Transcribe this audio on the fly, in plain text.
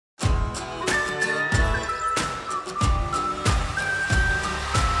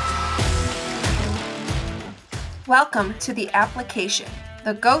Welcome to The Application,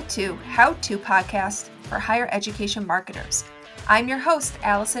 the go-to how-to podcast for higher education marketers. I'm your host,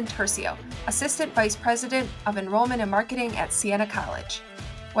 Allison Tercio, Assistant Vice President of Enrollment and Marketing at Siena College.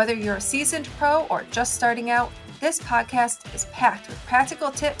 Whether you're a seasoned pro or just starting out, this podcast is packed with practical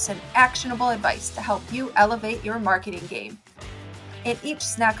tips and actionable advice to help you elevate your marketing game. In each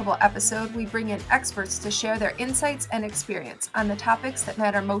snackable episode, we bring in experts to share their insights and experience on the topics that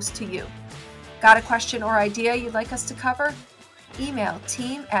matter most to you. Got a question or idea you'd like us to cover? Email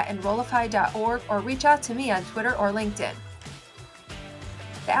team@enrollify.org or reach out to me on Twitter or LinkedIn.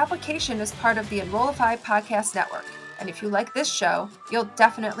 The application is part of the Enrollify Podcast Network, and if you like this show, you'll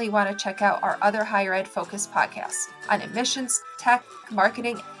definitely want to check out our other higher ed focused podcasts on admissions, tech,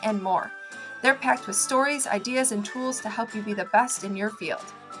 marketing, and more. They're packed with stories, ideas, and tools to help you be the best in your field.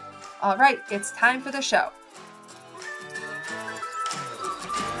 All right, it's time for the show.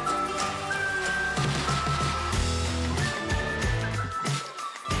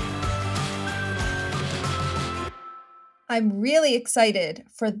 I'm really excited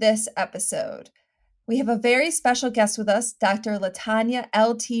for this episode. We have a very special guest with us, Dr. Latanya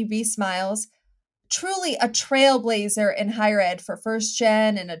L.T. Rees-Miles, truly a trailblazer in higher ed for first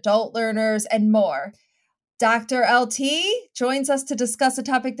gen and adult learners and more. Dr. L.T. joins us to discuss a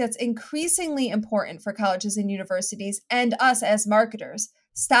topic that's increasingly important for colleges and universities and us as marketers,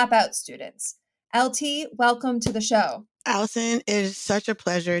 stop-out students. L.T., welcome to the show. Allison, it is such a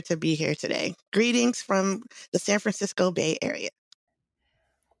pleasure to be here today. Greetings from the San Francisco Bay Area.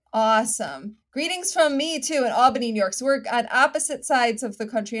 Awesome. Greetings from me too in Albany, New York. So we're on opposite sides of the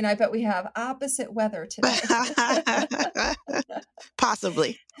country, and I bet we have opposite weather today.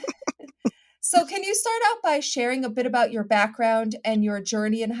 Possibly. So can you start out by sharing a bit about your background and your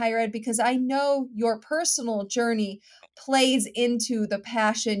journey in higher ed? Because I know your personal journey plays into the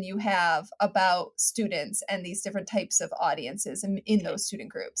passion you have about students and these different types of audiences in those student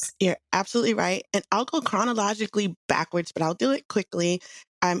groups. You're absolutely right. And I'll go chronologically backwards, but I'll do it quickly.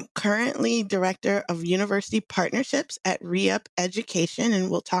 I'm currently Director of University Partnerships at Re-Up Education, and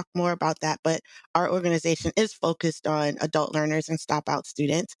we'll talk more about that. But our organization is focused on adult learners and stop-out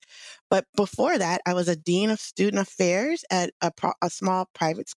students. But before that, I was a Dean of Student Affairs at a small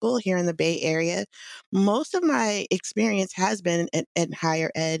private school here in the Bay Area. Most of my experience has been in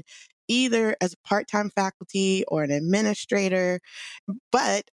higher ed, either as a part-time faculty or an administrator.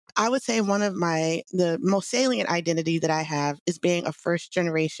 But I would say the most salient identity that I have is being a first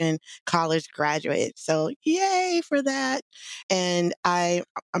generation college graduate. So yay for that. And I'm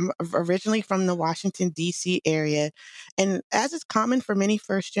originally from the Washington, D.C. area. And as is common for many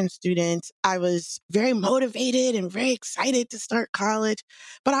first gen students, I was very motivated and very excited to start college,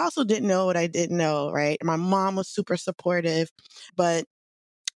 but I also didn't know what I didn't know, right? My mom was super supportive, but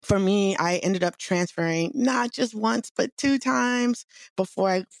for me, I ended up transferring not just once, but 2 times before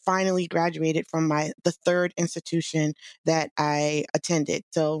I finally graduated from the third institution that I attended.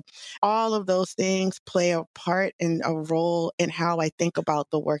 So all of those things play a part and a role in how I think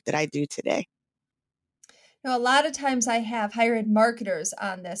about the work that I do today. Now, a lot of times I have higher ed marketers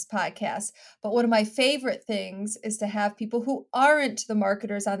on this podcast, but one of my favorite things is to have people who aren't the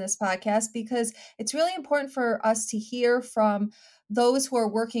marketers on this podcast, because it's really important for us to hear from those who are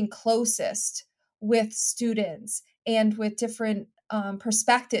working closest with students and with different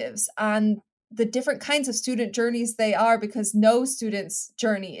perspectives on the different kinds of student journeys they are, because no student's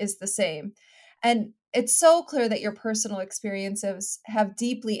journey is the same. And it's so clear that your personal experiences have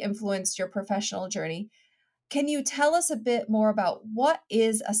deeply influenced your professional journey. Can you tell us a bit more about what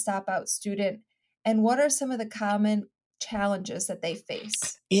is a stop-out student and what are some of the common challenges that they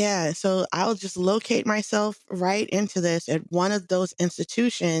face? Yeah, so I'll just locate myself right into this. At one of those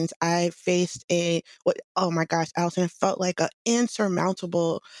institutions, I faced oh my gosh, Allison, it felt like an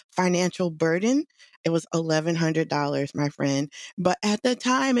insurmountable financial burden. It was $1,100, my friend. But at the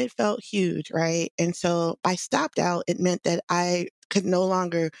time, it felt huge, right? And so I stopped out. It meant that I could no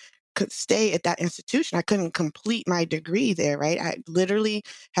longer could stay at that institution. I couldn't complete my degree there, right? I literally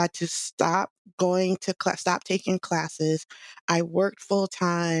had to stop going to class, stop taking classes. I worked full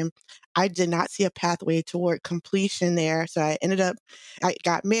time. I did not see a pathway toward completion there. So I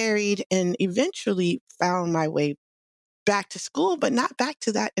got married and eventually found my way back to school, but not back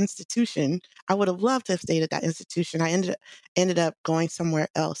to that institution. I would have loved to have stayed at that institution. I ended up going somewhere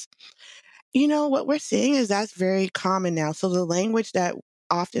else. You know, what we're seeing is that's very common now. So the language that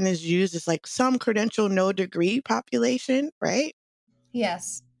often is used is like some credential, no degree population, right?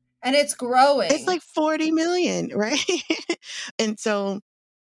 Yes. And it's growing. It's like 40 million, right? And so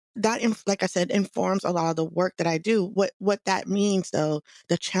that, like I said, informs a lot of the work that I do. What that means, though,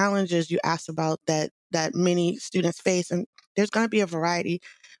 the challenges you asked about that that many students face, and there's going to be a variety.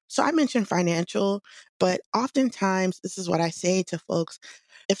 So I mentioned financial, but oftentimes this is what I say to folks.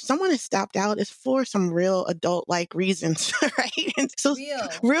 If someone is stopped out, it's for some real adult like reasons, right? And so Real.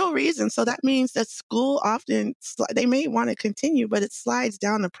 real reasons. So that means that school often, they may want to continue, but it slides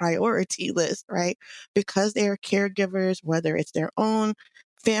down the priority list, right? Because they are caregivers, whether it's their own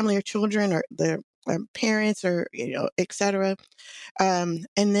family or children or their parents or, et cetera. And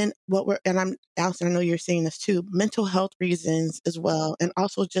then and Allison, I know you're seeing this too, mental health reasons as well. And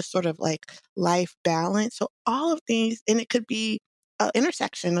also just sort of like life balance. So all of these, and it could be an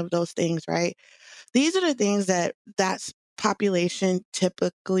intersection of those things, right? These are the things that's population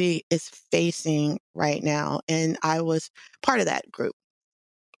typically is facing right now. And I was part of that group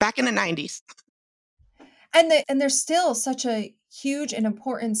back in the 90s. And there's still such a huge and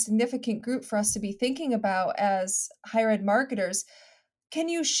important, significant group for us to be thinking about as higher ed marketers. Can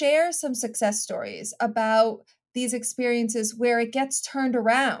you share some success stories about these experiences where it gets turned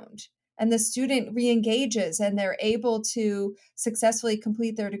around and the student re-engages and they're able to successfully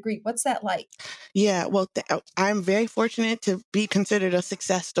complete their degree? What's that like? Yeah, well, I'm very fortunate to be considered a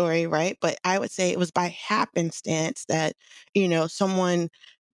success story, right? But I would say it was by happenstance that, someone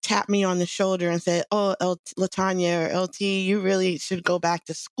tapped me on the shoulder and said, "Oh, Latanya or LT, you really should go back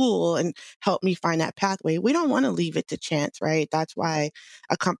to school and help me find that pathway." We don't want to leave it to chance, right? That's why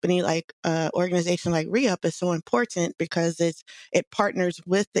a company like organization like ReUp is so important, because it partners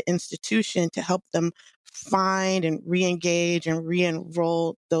with the institution to help them find and re-engage and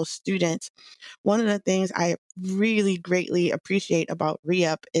re-enroll those students. One of the things I really greatly appreciate about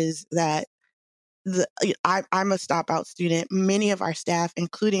ReUp is that I'm a stop out student. Many of our staff,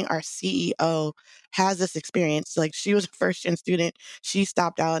 including our CEO, has this experience. Like, she was a first gen student. She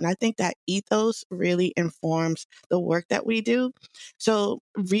stopped out. And I think that ethos really informs the work that we do. So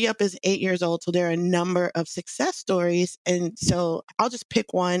Re-Up is 8 years old. So there are a number of success stories. And so I'll just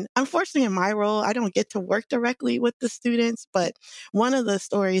pick one. Unfortunately, in my role, I don't get to work directly with the students, but one of the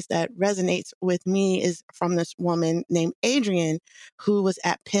stories that resonates with me is from this woman named Adrienne, who was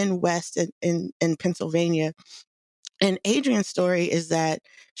at Penn West in Pennsylvania. And Adrian's story is that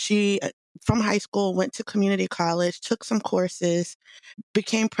she, from high school, went to community college, took some courses,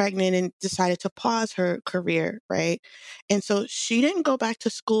 became pregnant, and decided to pause her career, right? And so she didn't go back to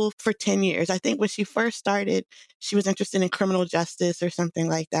school for 10 years. I think when she first started, she was interested in criminal justice or something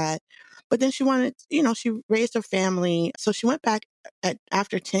like that. But then she wanted, she raised her family. So she went back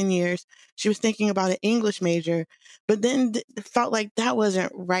after 10 years. She was thinking about an English major, but then felt like that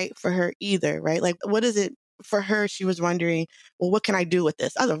wasn't right for her either, right? Like, what is it for her? She was wondering, well, what can I do with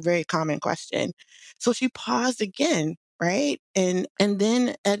this? That's a very common question. So she paused again, right? And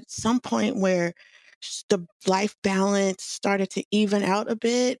then at some point where the life balance started to even out a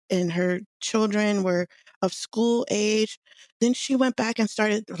bit and her children were of school age, then she went back and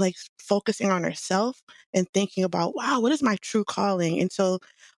started like focusing on herself and thinking about, wow, what is my true calling? And so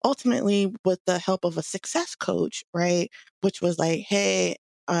ultimately, with the help of a success coach, right, which was like,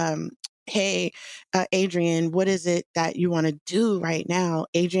 um, hey, Adrienne, what is it that you want to do right now?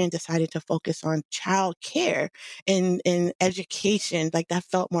 Adrienne decided to focus on child care and education. Like, that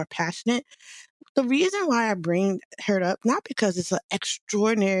felt more passionate. The reason why I bring her up, not because it's an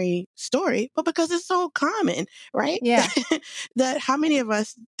extraordinary story, but because it's so common, right? Yeah. That how many of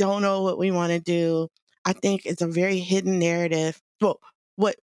us don't know what we want to do? I think it's a very hidden narrative. Well,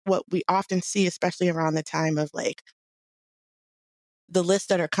 what we often see, especially around the time of like the lists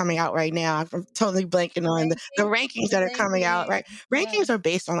that are coming out right now. I'm totally blanking The on the ranking, rankings the that are coming out, ranking. right? Yeah. Rankings are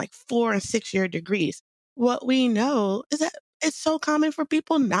based on like 4 and 6 year degrees. What we know is that it's so common for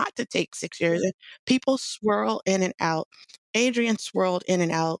people not to take 6 years. And people swirl in and out. Adrian swirled in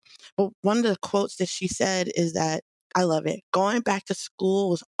and out. But one of the quotes that she said is that, I love it. Going back to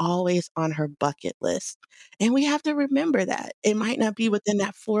school was always on her bucket list. And we have to remember that. It might not be within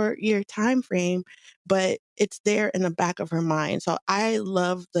that 4 year time frame, but it's there in the back of her mind. So I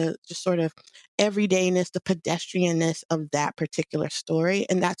love the just sort of everydayness, the pedestrianness of that particular story.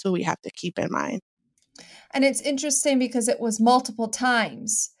 And that's what we have to keep in mind. And it's interesting because it was multiple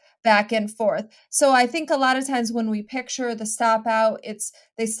times back and forth. So I think a lot of times when we picture the stop out, it's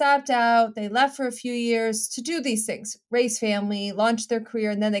they stopped out, they left for a few years to do these things, raise family, launch their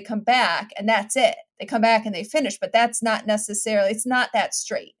career, and then they come back and that's it. They come back and they finish, but that's not necessarily, it's not that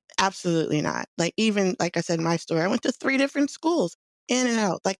straight. Absolutely not. Like, even like I said in my story, I went to 3 different schools, in and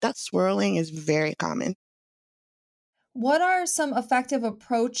out. Like, that swirling is very common. What are some effective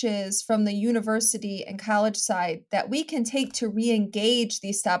approaches from the university and college side that we can take to re-engage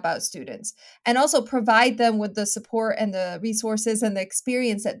these stopout students and also provide them with the support and the resources and the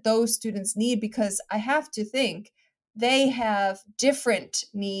experience that those students need? Because I have to think they have different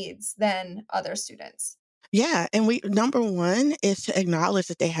needs than other students. Yeah, and number one is to acknowledge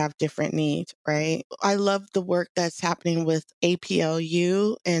that they have different needs, right? I love the work that's happening with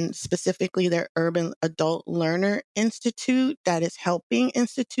APLU and specifically their Urban Adult Learner Institute that is helping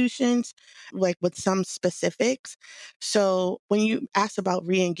institutions like with some specifics. So when you ask about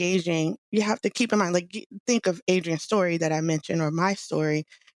re-engaging, you have to keep in mind, like think of Adrian's story that I mentioned or my story,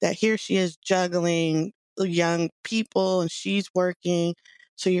 that here she is juggling young people and she's working,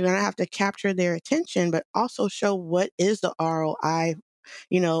 so you're going to have to capture their attention, but also show what is the ROI.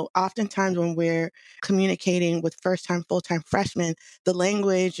 Oftentimes when we're communicating with first time, full time freshmen, the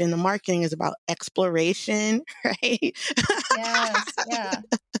language and the marketing is about exploration, right? Yes, yeah.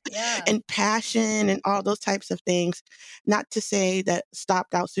 Yeah. And passion and all those types of things. Not to say that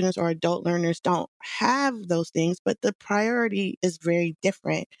stopped out students or adult learners don't have those things, but the priority is very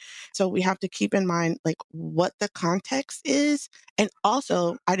different. So we have to keep in mind like what the context is. And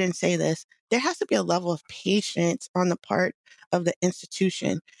also, I didn't say this, there has to be a level of patience on the part of the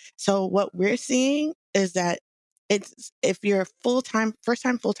institution. So what we're seeing is that it's if you're a first time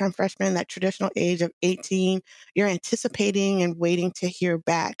full time freshman, that traditional age of 18, you're anticipating and waiting to hear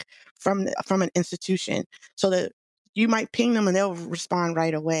back from an institution so that you might ping them and they'll respond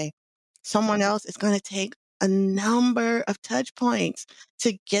right away. Someone else is going to take a number of touch points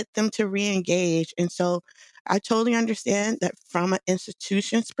to get them to re-engage. And so I totally understand that from an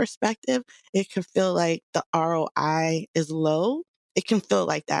institution's perspective, it can feel like the ROI is low. It can feel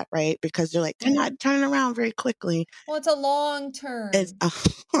like that, right? Because they're like, they're not turning around very quickly. Well, it's a It's long-term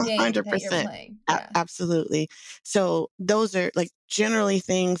game that you're 100%. playing. Yeah. Absolutely. So those are like generally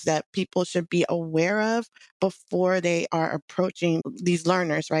things that people should be aware of before they are approaching these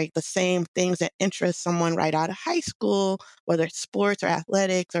learners, right? The same things that interest someone right out of high school, whether it's sports or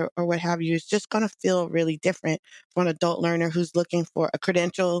athletics or what have you, is just going to feel really different for an adult learner who's looking for a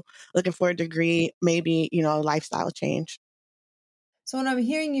credential, looking for a degree, maybe, a lifestyle change. So what I'm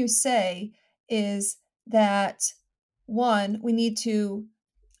hearing you say is that one, we need to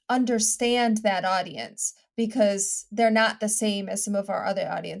understand that audience because they're not the same as some of our other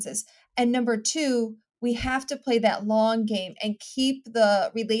audiences. And number two, we have to play that long game and keep the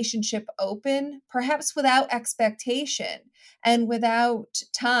relationship open, perhaps without expectation and without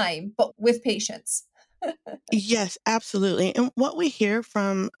time, but with patience. Yes, absolutely. And what we hear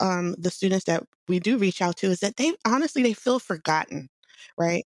from the students that we do reach out to is that they feel forgotten,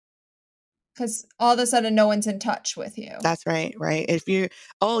 right? Because all of a sudden, no one's in touch with you. That's right, right. If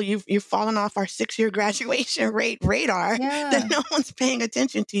you've fallen off our 6-year graduation rate radar, then Yeah. no one's paying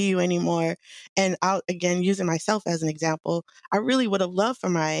attention to you anymore. And I'll again using myself as an example, I really would have loved for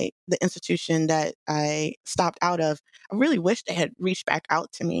the institution that I stopped out of. I really wish they had reached back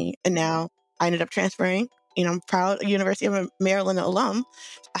out to me. And now I ended up transferring. I'm proud University of Maryland alum.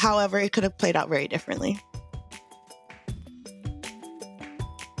 However, it could have played out very differently.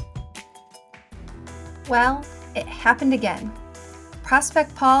 Well, it happened again.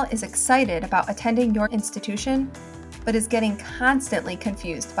 Prospect Paul is excited about attending your institution, but is getting constantly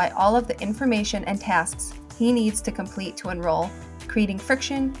confused by all of the information and tasks he needs to complete to enroll, creating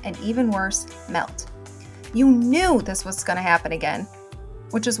friction and even worse, melt. You knew this was going to happen again,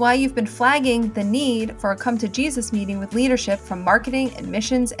 which is why you've been flagging the need for a Come to Jesus meeting with leadership from marketing,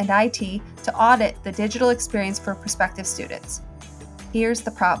 admissions, and IT to audit the digital experience for prospective students. Here's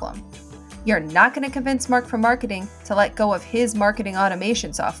the problem. You're not going to convince Mark from marketing to let go of his marketing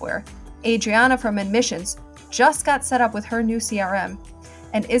automation software. Adriana from admissions just got set up with her new CRM,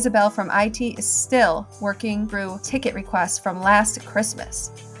 and Isabel from IT is still working through ticket requests from last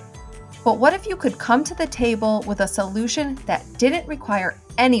Christmas. But what if you could come to the table with a solution that didn't require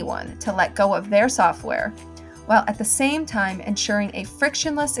anyone to let go of their software, while at the same time ensuring a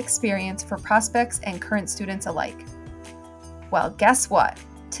frictionless experience for prospects and current students alike? Well, guess what?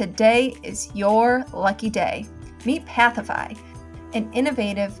 Today is your lucky day. Meet Pathify, an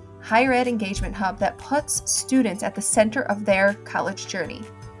innovative higher ed engagement hub that puts students at the center of their college journey.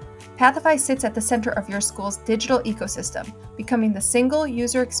 Pathify sits at the center of your school's digital ecosystem, becoming the single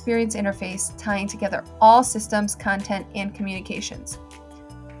user experience interface tying together all systems, content, and communications.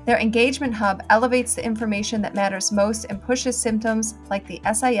 Their engagement hub elevates the information that matters most and pushes symptoms like the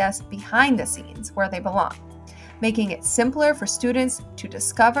SIS behind the scenes where they belong, making it simpler for students to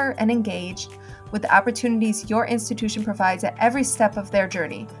discover and engage with the opportunities your institution provides at every step of their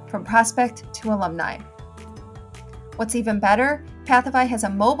journey, from prospect to alumni. What's even better, Pathify has a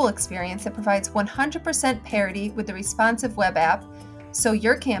mobile experience that provides 100% parity with the responsive web app, so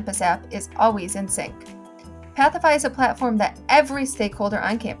your campus app is always in sync. Pathify is a platform that every stakeholder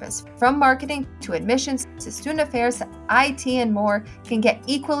on campus, from marketing to admissions to student affairs to IT and more, can get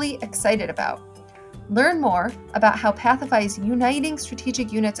equally excited about. Learn more about how Pathify is uniting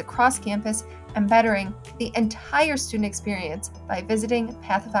strategic units across campus and bettering the entire student experience by visiting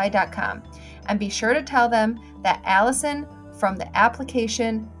pathify.com. And be sure to tell them that Allison from the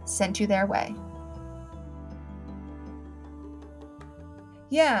application sent you their way.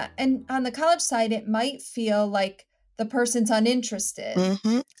 Yeah, and on the college side, it might feel like the person's uninterested,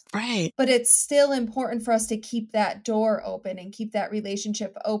 Right. but it's still important for us to keep that door open and keep that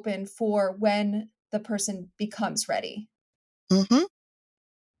relationship open for when the person becomes ready. hmm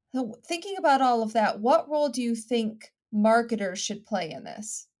So, thinking about all of that, what role do you think marketers should play in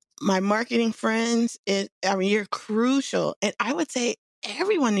this? My marketing friends, I mean, you're crucial. And I would say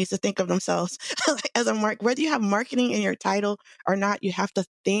everyone needs to think of themselves as a whether you have marketing in your title or not, you have to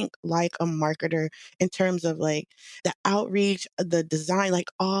think like a marketer in terms of like the outreach, the design, like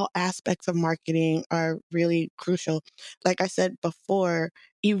all aspects of marketing are really crucial. Like I said before,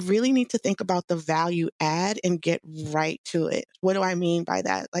 you really need to think about the value add and get right to it. What do I mean by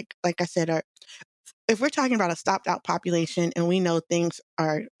that? Like I said, if we're talking about a stopped out population and we know things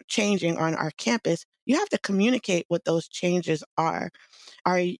are changing on our campus, you have to communicate what those changes are.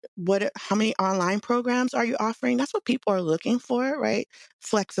 How many online programs are you offering? That's what people are looking for, right?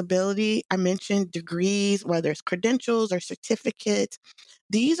 Flexibility. I mentioned degrees, whether it's credentials or certificates.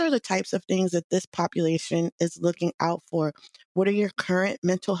 These are the types of things that this population is looking out for. What are your current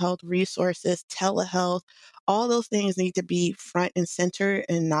mental health resources, telehealth? All those things need to be front and center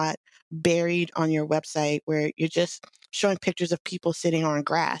and not buried on your website where you're just showing pictures of people sitting on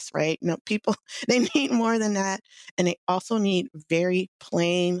grass, right? No, people, they need more than that. And they also need very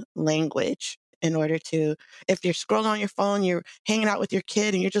plain language in order to, if you're scrolling on your phone, you're hanging out with your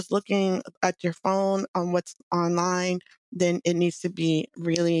kid and you're just looking at your phone on what's online, then it needs to be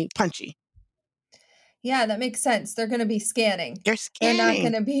really punchy. Yeah, that makes sense. They're going to be scanning. They're They're not scanning.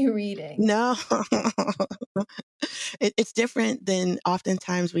 going to be reading. No. It's different than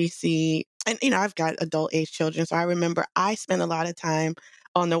oftentimes we see. And, I've got adult age children. So I remember I spent a lot of time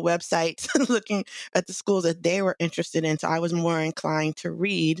on the websites looking at the schools that they were interested in. So I was more inclined to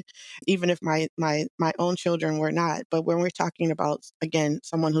read, even if my own children were not. But when we're talking about, again,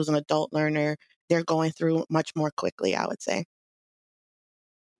 someone who's an adult learner, they're going through much more quickly, I would say.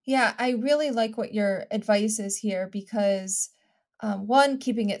 Yeah, I really like what your advice is here because, one,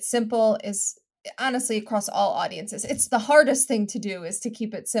 keeping it simple is honestly across all audiences. It's the hardest thing to do is to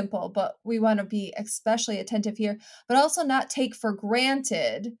keep it simple, but we want to be especially attentive here, but also not take for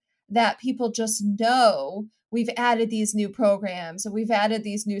granted that people just know we've added these new programs and we've added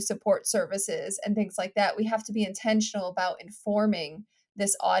these new support services and things like that. We have to be intentional about informing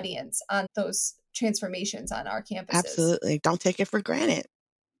this audience on those transformations on our campuses. Absolutely. Don't take it for granted.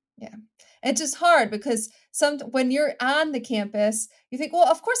 Yeah. It's just hard because when you're on the campus, you think, well,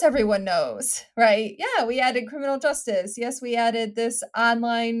 of course everyone knows, right? Yeah, we added criminal justice. Yes, we added this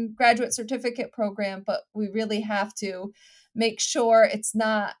online graduate certificate program, but we really have to make sure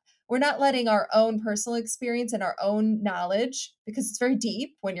we're not letting our own personal experience and our own knowledge, because it's very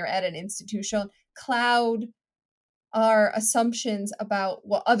deep when you're at an institution, cloud our assumptions about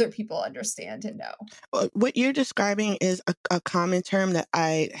what other people understand and know. What you're describing is a common term that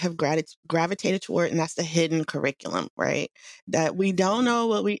I have gravitated toward, and that's the hidden curriculum, right? That we don't know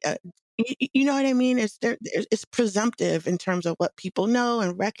what you know what I mean? It's presumptive in terms of what people know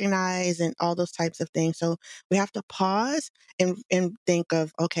and recognize and all those types of things. So we have to pause and think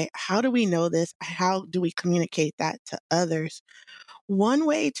of, okay, how do we know this? How do we communicate that to others? One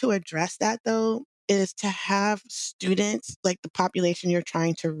way to address that, though, is to have students, like the population you're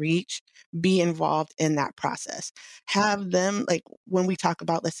trying to reach, be involved in that process. Have them, like when we talk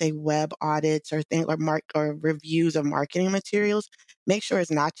about, let's say, web audits or things or reviews of marketing materials, make sure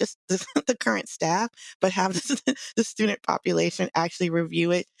it's not just the current staff, but have the student population actually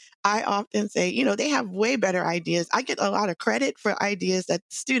review it. I often say, they have way better ideas. I get a lot of credit for ideas that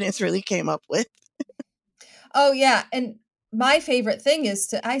students really came up with. Oh, yeah, and my favorite thing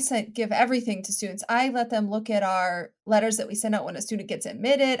is give everything to students. I let them look at our letters that we send out when a student gets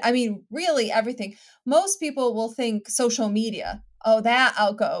admitted. I mean, really everything. Most people will think social media. Oh, that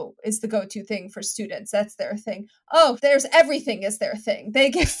is the go-to thing for students. That's their thing. Oh, there's everything is their thing. They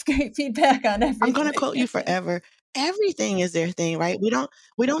give great feedback on I'm gonna everything. quote you forever. Everything is their thing, right? We don't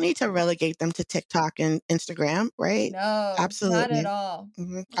need to relegate them to TikTok and Instagram, right? No, not at Absolutely. all.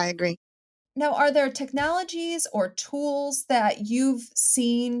 I agree. Now, are there technologies or tools that you've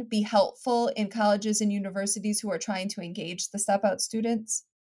seen be helpful in colleges and universities who are trying to engage the step out students?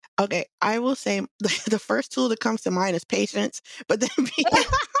 Okay, I will say the first tool that comes to mind is patience, but then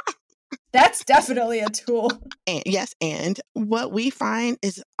That's definitely a tool. and yes, and what we find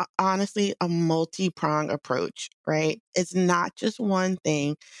is honestly a multi-prong approach, right? It's not just one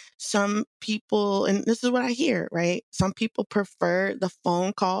thing. Some people, and this is what I hear, right? Some people prefer the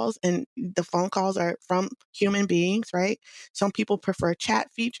phone calls, and the phone calls are from human beings, right? Some people prefer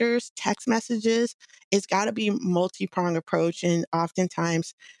chat features, text messages. It's got to be multi-prong approach, and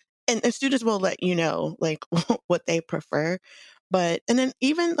oftentimes and students will let you know like what they prefer, but and then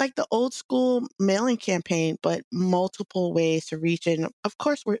even like the old school mailing campaign, but multiple ways to reach it. And of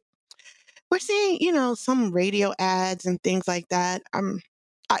course we're seeing, some radio ads and things like that.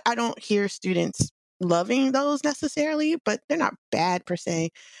 I don't hear students loving those necessarily, but they're not bad per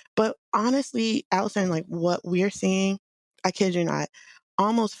se. But honestly, Allison, like what we're seeing, I kid you not,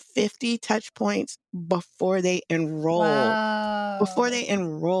 almost 50 touch points before Wow. they enroll,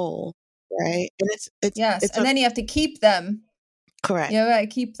 right? And Yes, it's and a then you have to keep them. correct. You gotta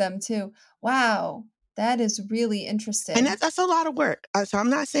keep them too. Wow, that is really And interesting. that's a lot of work. So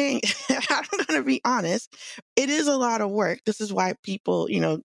I'm not saying I'm gonna be honest, it is a lot of work. This is why people,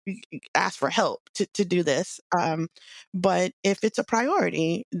 ask for help to do this. But if it's a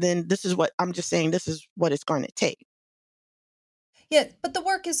priority, then this is what I'm just saying this is what it's going to take. Yeah, but the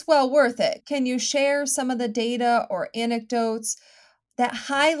work is well worth it. Can you share some of the data or anecdotes that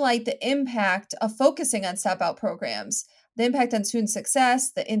highlight the impact of focusing on step out programs, the impact on student success,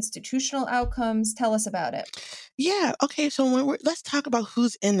 the institutional outcomes? Tell us about it. Yeah. Okay. So let's talk about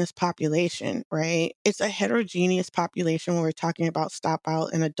who's in this population, right? It's a heterogeneous population when we're talking about stop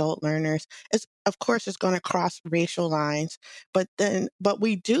out and adult learners. It's of course it's going to cross racial lines, but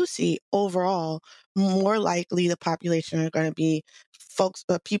we do see overall more likely the population are going to be folks,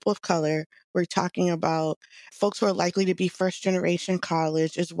 people of color. We're talking about folks who are likely to be first generation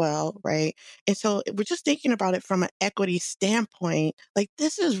college as well, right? And so we're just thinking about it from an equity standpoint. Like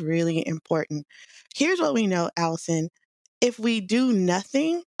this is really important. Here's what we know, Allison. If we do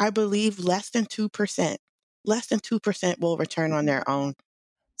nothing, I believe less than 2% will return on their own.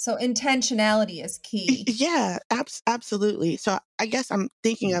 So intentionality is key. Yeah, absolutely. So I guess I'm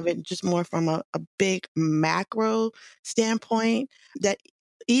thinking of it just more from a big macro standpoint that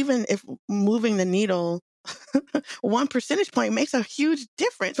even if moving the needle 1 percentage point makes a huge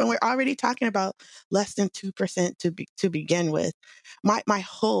difference when we're already talking about less than 2% to begin with. My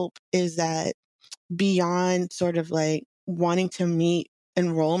hope is that beyond sort of like wanting to meet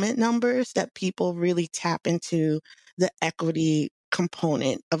enrollment numbers that people really tap into the equity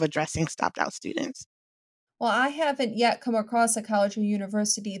component of addressing stopped out students. Well, I haven't yet come across a college or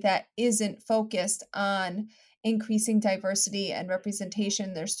university that isn't focused on increasing diversity and representation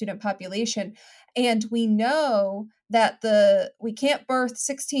in their student population. And we know that the we can't birth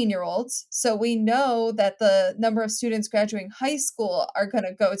 16-year-olds, so we know that the number of students graduating high school are going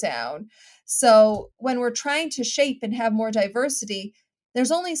to go down. So when we're trying to shape and have more diversity,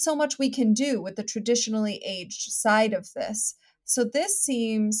 there's only so much we can do with the traditionally aged side of this. So this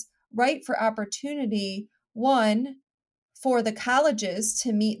seems right for opportunity one, for the colleges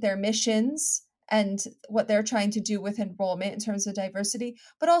to meet their missions and what they're trying to do with enrollment in terms of diversity,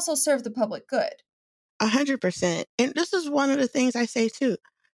 but also serve the public good. 100%. And this is one of the things I say too.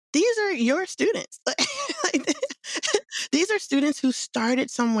 These are your students. Like, these are students who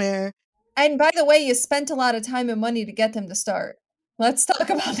started somewhere. And by the way, you spent a lot of time and money to get them to start. Let's talk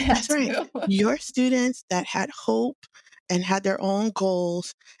about that That's right. too. Your students that had hope and had their own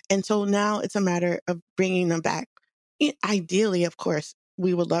goals. And so now it's a matter of bringing them back. Ideally, of course,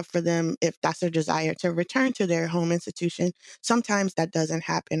 we would love for them, if that's their desire, to return to their home institution. Sometimes that doesn't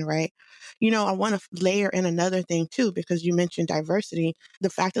happen, right? I want to layer in another thing too, because you mentioned diversity. The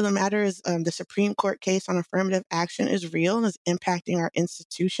fact of the matter is, the Supreme Court case on affirmative action is real and is impacting our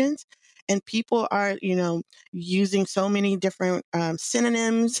institutions. And people are, using so many different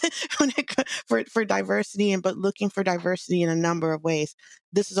synonyms for diversity, and but looking for diversity in a number of ways.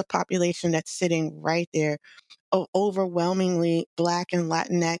 This is a population that's sitting right there. Overwhelmingly, Black and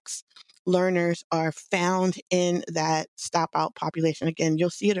Latinx learners are found in that stop out population. Again, you'll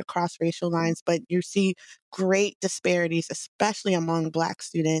see it across racial lines, but you see great disparities, especially among Black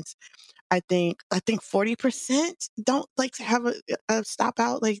students. I think 40% don't like to have a stop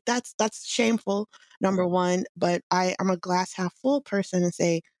out. Like that's shameful, number one. But I'm a glass half full person and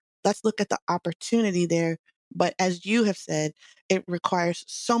say, let's look at the opportunity there. But as you have said, it requires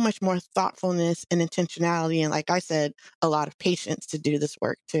so much more thoughtfulness and intentionality. And like I said, a lot of patience to do this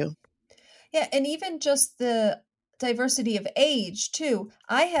work too. Yeah, and even just the diversity of age, too.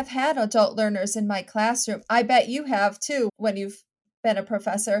 I have had adult learners in my classroom. I bet you have, too, when you've been a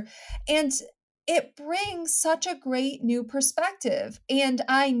professor. And it brings such a great new perspective. And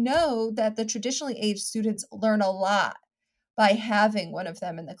I know that the traditionally aged students learn a lot by having one of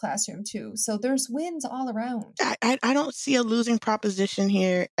them in the classroom, too. So there's wins all around. I don't see a losing proposition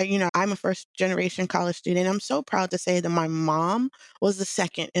here. I'm a first generation college student. I'm so proud to say that my mom was the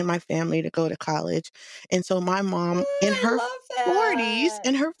second in my family to go to college. And so my mom I love in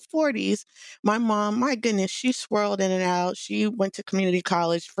that. her 40s, my mom, my goodness, she swirled in and out. She went to community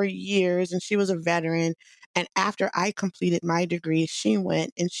college for years and she was a veteran. And after I completed my degree, she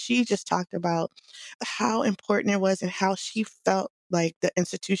went and she just talked about how important it was and how she felt like the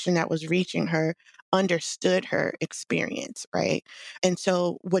institution that was reaching her understood her experience, right? And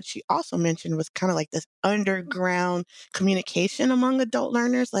so what she also mentioned was kind of like this underground communication among adult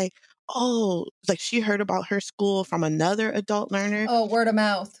learners, like, oh, like she heard about her school from another adult learner. Oh, word of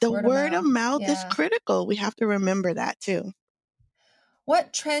mouth. The Word of word of mouth. mouth is Yeah. critical. We have to remember that too.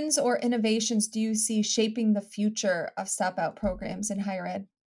 What trends or innovations do you see shaping the future of stop out programs in higher ed?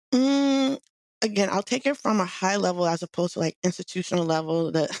 Mm, Again, I'll take it from a high level as opposed to like institutional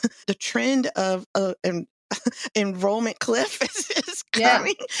level. The the trend of enrollment cliff is Yeah.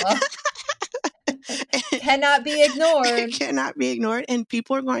 coming. Oh, cannot be It ignored. cannot be ignored, and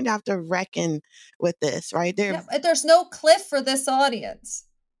people are going to have to reckon with this, right? Yeah, but there's no cliff for this audience.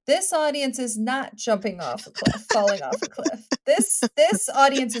 This audience is not jumping off a cliff, falling off a cliff. This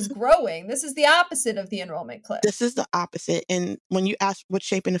audience is growing. This is the opposite of the enrollment cliff. This is the opposite. And when you ask what's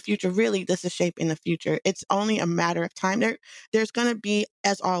shaping the future, really, this is shaping the future. It's only a matter of time. There's going to be,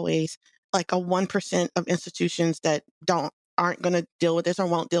 as always, like a 1% of institutions that aren't going to deal with this or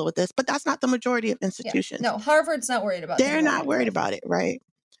won't deal with this. But that's not the majority of Yeah. institutions. No, Harvard's not worried about the They're not enrollment worried cliff. about it, right?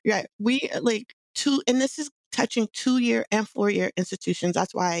 Right. We like and this is touching 2-year and 4-year institutions.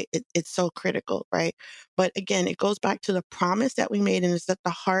 That's why it's so critical, right? But again, it goes back to the promise that we made, and it's at the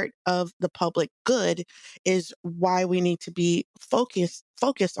heart of the public good is why we need to be focused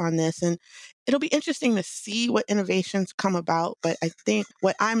on this. And it'll be interesting to see what innovations come about. But I think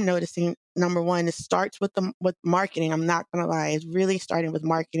what I'm noticing, number one, is starts with marketing. I'm not gonna lie, is really starting with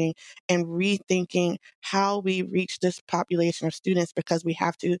marketing and rethinking how we reach this population of students, because we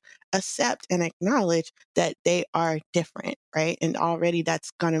have to accept and acknowledge that they are different, right? And already that's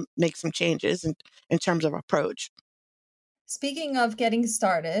going to make some changes in terms of approach. Speaking of getting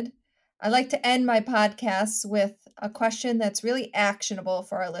started, I like to end my podcasts with a question that's really actionable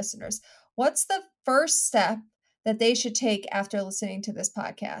for our listeners. What's the first step that they should take after listening to this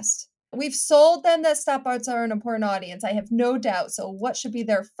podcast? We've sold them that stop outs are an important audience. I have no doubt. So, what should be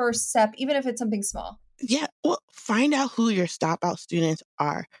their first step, even if it's something small? Yeah, well, find out who your stop out students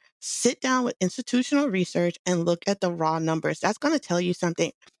are. Sit down with institutional research and look at the raw numbers. That's going to tell you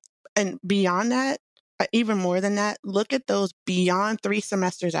something. And beyond that, even more than that, look at those beyond 3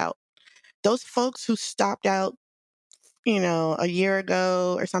 semesters out. Those folks who stopped out a year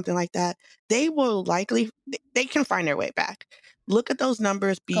ago or something like that, they will likely, they can find their way back. Look at those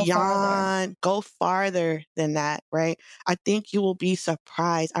numbers Go farther. go farther than that, right? I think you will be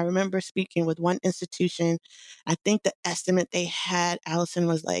surprised. I remember speaking with one institution. I think the estimate they had, Allison,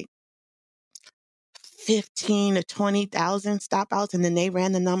 was like 15 to 20,000 stop outs. And then they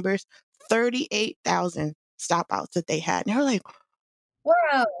ran the numbers, 38,000 stop outs that they had. And they're like,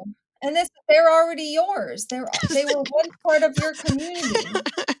 Wow. And they're already yours. They were once part of your community.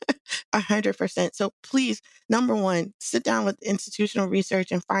 100%. So please, number one, sit down with institutional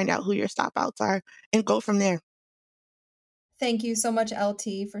research and find out who your stop outs are and go from there. Thank you so much,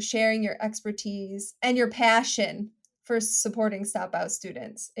 LT, for sharing your expertise and your passion for supporting Stop Out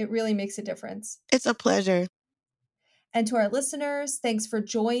students. It really makes a difference. It's a pleasure. And to our listeners, thanks for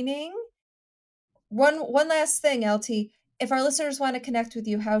joining. One last thing, LT. If our listeners want to connect with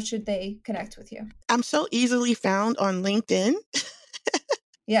you, how should they connect with you? I'm so easily found on LinkedIn.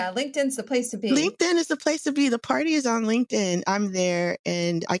 Yeah, LinkedIn's the place to be. LinkedIn is the place to be. The party is on LinkedIn. I'm there,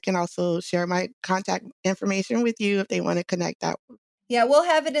 and I can also share my contact information with you if they want to connect that. Yeah, we'll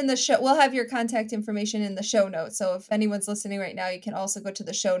have it in the show. We'll have your contact information in the show notes. So if anyone's listening right now, you can also go to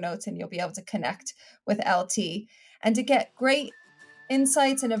the show notes and you'll be able to connect with LT. And to get great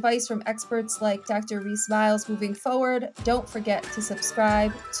insights and advice from experts like Dr. Reese Miles moving forward, don't forget to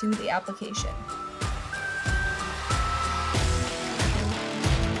subscribe to the application.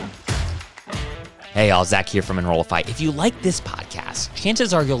 Hey y'all, Zach here from Enrollify. If you like this podcast,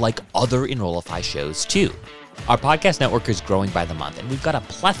 chances are you'll like other Enrollify shows too. Our podcast network is growing by the month, and we've got a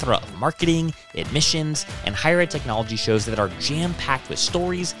plethora of marketing, admissions, and higher ed technology shows that are jam-packed with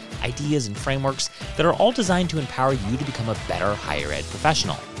stories, ideas, and frameworks that are all designed to empower you to become a better higher ed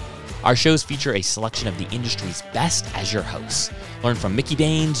professional. Our shows feature a selection of the industry's best as your hosts. Learn from Mickey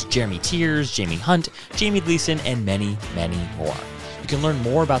Baines, Jeremy Tiers, Jamie Hunt, Jamie Gleason, and many, many more. You can learn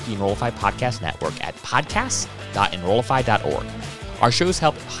more about the Enrollify Podcast Network at podcasts.enrollify.org. Our shows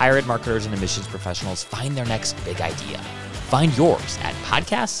help higher ed marketers and admissions professionals find their next big idea. Find yours at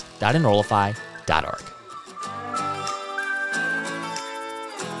podcasts.enrollify.org.